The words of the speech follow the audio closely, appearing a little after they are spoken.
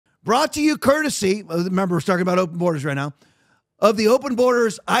brought to you courtesy, remember we're talking about open borders right now, of the open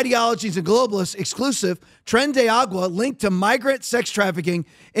borders, ideologies, and globalists exclusive Tren de Agua linked to migrant sex trafficking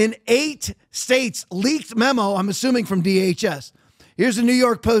in 8 states. Leaked memo, I'm assuming from DHS. Here's a New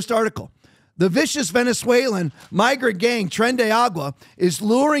York Post article. The vicious Venezuelan migrant gang Tren de Agua is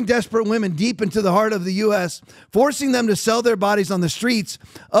luring desperate women deep into the heart of the U.S., forcing them to sell their bodies on the streets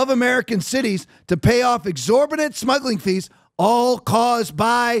of American cities to pay off exorbitant smuggling fees, all caused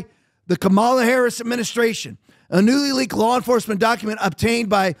by the Kamala Harris administration. A newly leaked law enforcement document obtained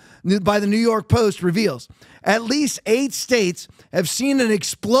by the New York Post reveals at least 8 states have seen an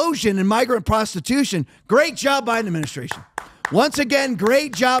explosion in migrant prostitution. Great job, Biden administration. Once again,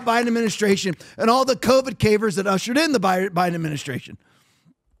 great job, Biden administration, and all the COVID cavers that ushered in the Biden administration.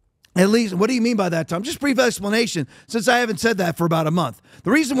 At least, what do you mean by that, Tom? Just brief explanation, since I haven't said that for about a month.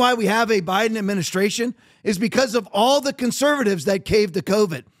 The reason why we have a Biden administration is because of all the conservatives that caved to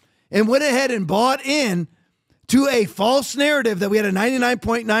COVID and went ahead and bought in to a false narrative that we had a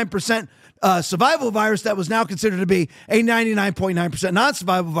 99.9% survival virus that was now considered to be a 99.9%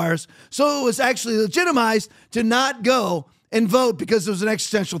 non-survival virus. So it was actually legitimized to not go and vote because it was an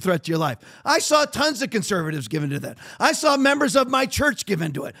existential threat to your life. I saw tons of conservatives give into that. I saw members of my church give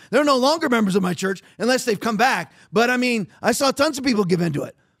into it. They're no longer members of my church unless they've come back. But I mean, I saw tons of people give into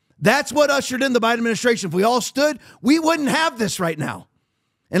it. That's what ushered in the Biden administration. If we all stood, we wouldn't have this right now.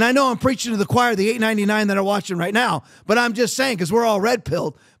 And I know I'm preaching to the choir, the 899 that are watching right now, but I'm just saying, because we're all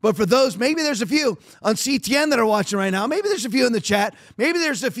red-pilled. But for those, maybe there's a few on CTN that are watching right now. Maybe there's a few in the chat. Maybe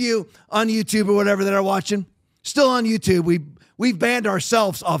there's a few on YouTube or whatever that are watching. Still on YouTube. We've banned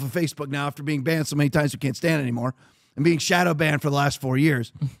ourselves off of Facebook now after being banned so many times we can't stand it anymore and being shadow banned for the last 4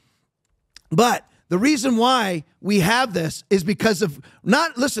 years. But the reason why we have this is because of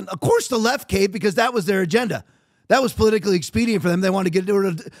of course the left caved because that was their agenda. That was politically expedient for them. They wanted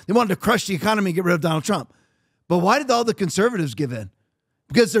to crush the economy and get rid of Donald Trump. But why did all the conservatives give in?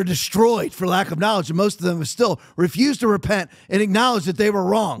 Because they're destroyed for lack of knowledge, and most of them have still refused to repent and acknowledge that they were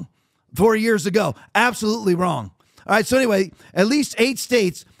wrong 4 years ago. Absolutely wrong. All right, so anyway, at least 8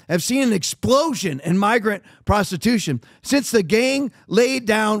 states have seen an explosion in migrant prostitution since the gang laid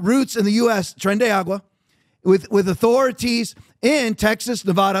down roots in the U.S., Tren de Agua, with authorities in Texas,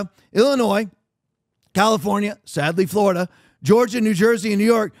 Nevada, Illinois, California, sadly Florida, Georgia, New Jersey, and New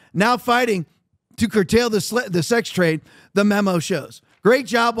York now fighting to curtail the sex trade, the memo shows. Great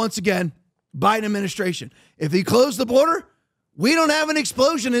job once again, Biden administration. If you close the border, we don't have an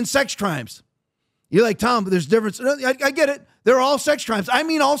explosion in sex crimes. You're like, Tom, but there's a difference. I get it. They're all sex crimes. I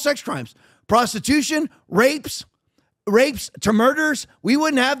mean all sex crimes. Prostitution, rapes to murders. We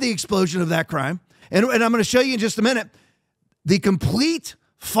wouldn't have the explosion of that crime. And I'm going to show you in just a minute the complete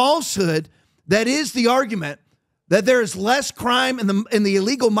falsehood that is the argument that there is less crime in the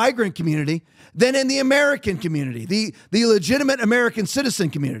illegal migrant community than in the American community, the legitimate American citizen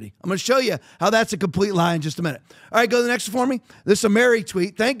community. I'm going to show you how that's a complete lie in just a minute. All right, go to the next for me. This is a Mary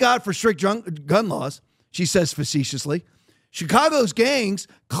tweet. Thank God for strict gun laws, she says facetiously. Chicago's gangs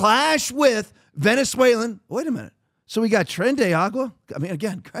clash with Venezuelan. Wait a minute. So we got Tren de Agua? I mean,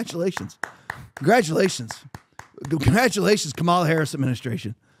 again, congratulations. Congratulations. Congratulations, Kamala Harris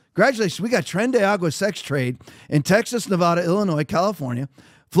administration. Congratulations. We got Tren de Agua sex trade in Texas, Nevada, Illinois, California,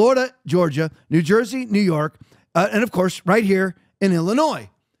 Florida, Georgia, New Jersey, New York, and of course, right here in Illinois.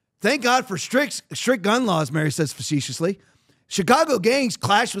 Thank God for strict gun laws, Mary says facetiously. Chicago gangs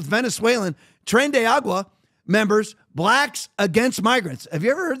clash with Venezuelan Tren de Agua members, blacks against migrants. Have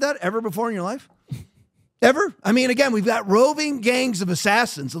you ever heard that ever before in your life? Ever? I mean, again, we've got roving gangs of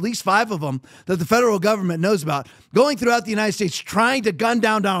assassins, at least 5 of them that the federal government knows about, going throughout the United States trying to gun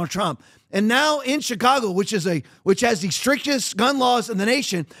down Donald Trump. And now in Chicago, which has the strictest gun laws in the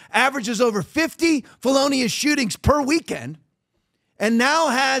nation, averages over 50 felonious shootings per weekend, and now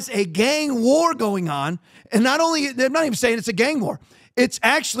has a gang war going on. And not only, they're not even saying it's a gang war. It's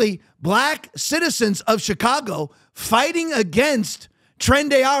actually black citizens of Chicago fighting against Tren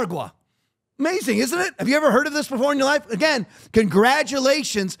de Agua. Amazing, isn't it? Have you ever heard of this before in your life? Again,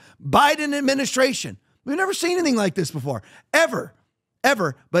 congratulations, Biden administration. We've never seen anything like this before, ever.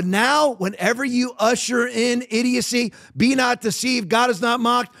 But now, whenever you usher in idiocy, be not deceived, God is not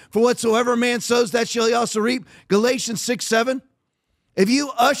mocked, for whatsoever man sows, that shall he also reap. Galatians 6:7. If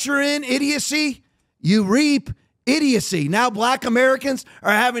you usher in idiocy, you reap idiocy. Now black Americans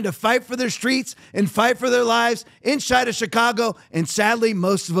are having to fight for their streets and fight for their lives inside of Chicago. And sadly,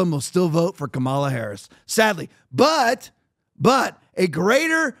 most of them will still vote for Kamala Harris. Sadly. But a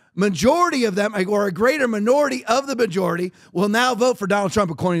greater majority of them, or a greater minority of the majority, will now vote for Donald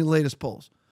Trump according to the latest polls.